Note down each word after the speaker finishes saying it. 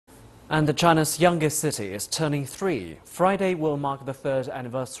And China's youngest city is turning 3. Friday will mark the 3rd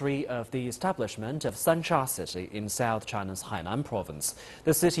anniversary of the establishment of Sansha city in South China's Hainan province.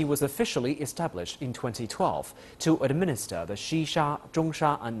 The city was officially established in 2012 to administer the Xisha,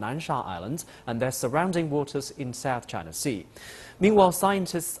 Zhongsha and Nansha islands and their surrounding waters in South China Sea. Meanwhile,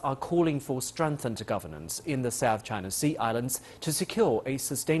 scientists are calling for strengthened governance in the South China Sea islands to secure a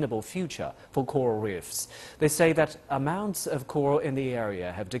sustainable future for coral reefs. They say that amounts of coral in the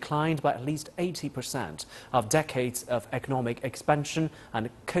area have declined by at least 80% of decades of economic expansion and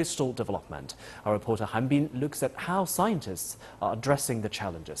coastal development. Our reporter Han Bin looks at how scientists are addressing the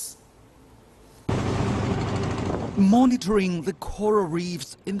challenges. Monitoring the coral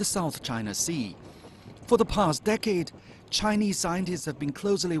reefs in the South China Sea. For the past decade, Chinese scientists have been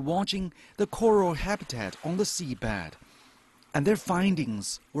closely watching the coral habitat on the seabed, and their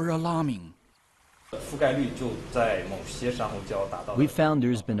findings were alarming. We found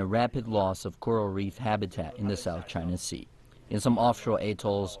there's been a rapid loss of coral reef habitat in the South China Sea. In some offshore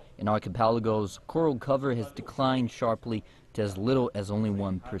atolls and archipelagos, coral cover has declined sharply to as little as only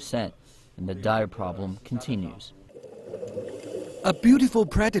 1%, and the dire problem continues. A beautiful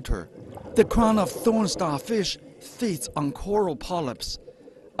predator, the crown-of-thorn starfish, feeds on coral polyps.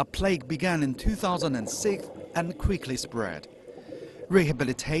 A plague began in 2006 and quickly spread.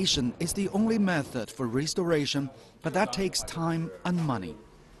 Rehabilitation is the only method for restoration, but that takes time and money.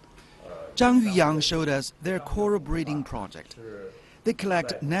 Zhang Yuyang showed us their coral breeding project. They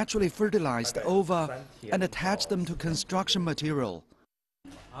collect naturally fertilized ova and attach them to construction material.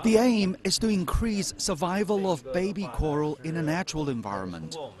 The aim is to increase survival of baby coral in a natural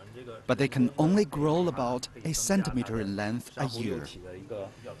environment, but they can only grow about a centimeter in length a year.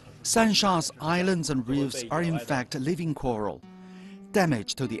 Sansha's islands and reefs are in fact living coral.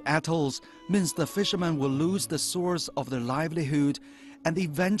 Damage to the atolls means the fishermen will lose the source of their livelihood and the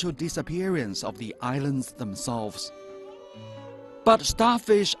eventual disappearance of the islands themselves. But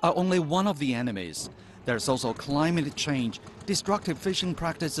starfish are only one of the enemies. There's also climate change, destructive fishing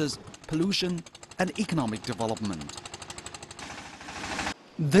practices, pollution, and economic development.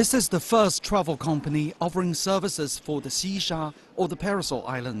 This is the first travel company offering services for the Xisha or the Parasol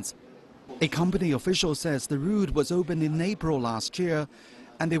Islands. A company official says the route was opened in April last year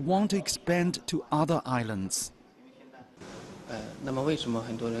and they want to expand to other islands. The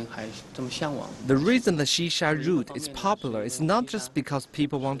reason the Xisha route is popular is not just because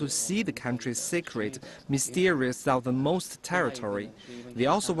people want to see the country's secret, mysterious southernmost territory. They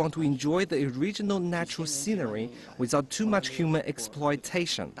also want to enjoy the original natural scenery without too much human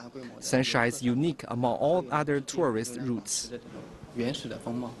exploitation. Sansha is unique among all other tourist routes.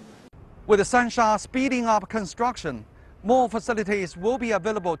 With the Sansha speeding up construction, more facilities will be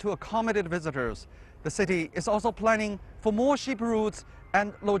available to accommodate visitors. The city is also planning for more ship routes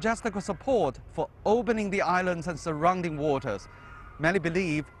and logistical support for opening the islands and surrounding waters. Many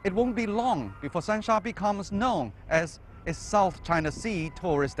believe it won't be long before Sansha becomes known as a South China Sea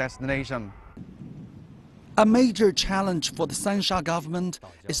tourist destination. A major challenge for the Sansha government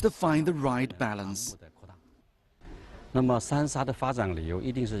is to find the right balance.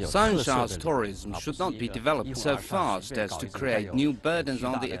 Sansha's tourism should not be developed so fast as to create new burdens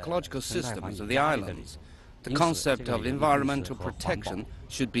on the ecological systems of the islands. The concept of environmental protection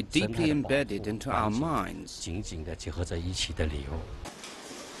should be deeply embedded into our minds. Zhang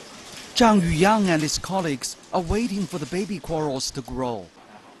Yuyang and his colleagues are waiting for the baby corals to grow.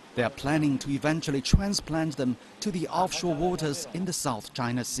 They are planning to eventually transplant them to the offshore waters in the South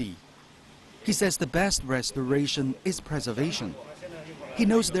China Sea. He says the best restoration is preservation. He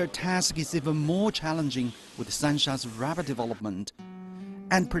knows their task is even more challenging with Sansha's rapid development.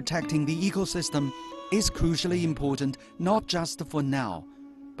 And protecting the ecosystem is crucially important not just for now,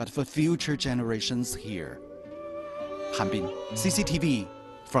 but for future generations here. Han Bin, CCTV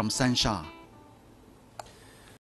from Sansha.